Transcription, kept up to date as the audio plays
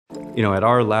You know, at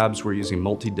our labs, we're using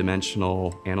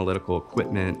multi-dimensional analytical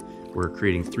equipment. We're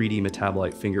creating 3D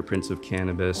metabolite fingerprints of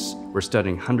cannabis. We're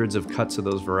studying hundreds of cuts of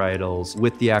those varietals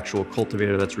with the actual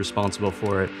cultivator that's responsible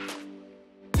for it.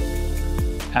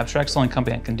 Abstrax is the only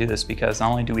company that can do this because not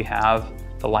only do we have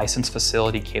the licensed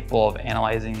facility capable of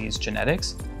analyzing these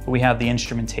genetics, but we have the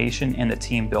instrumentation and the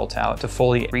team built out to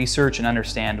fully research and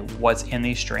understand what's in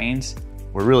these strains.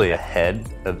 We're really ahead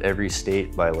of every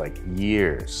state by like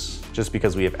years, just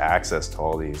because we have access to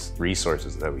all these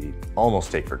resources that we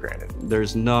almost take for granted.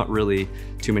 There's not really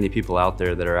too many people out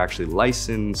there that are actually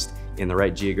licensed in the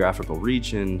right geographical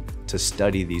region to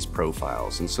study these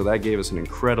profiles. And so that gave us an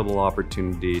incredible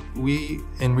opportunity. We,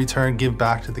 in return, give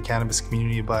back to the cannabis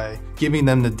community by giving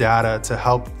them the data to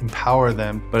help empower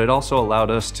them. But it also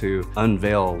allowed us to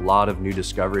unveil a lot of new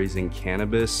discoveries in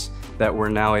cannabis that we're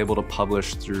now able to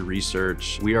publish through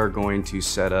research. We are going to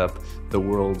set up the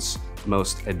world's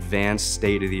most advanced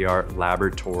state-of-the-art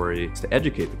laboratory to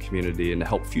educate the community and to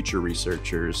help future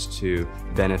researchers to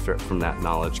benefit from that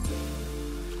knowledge.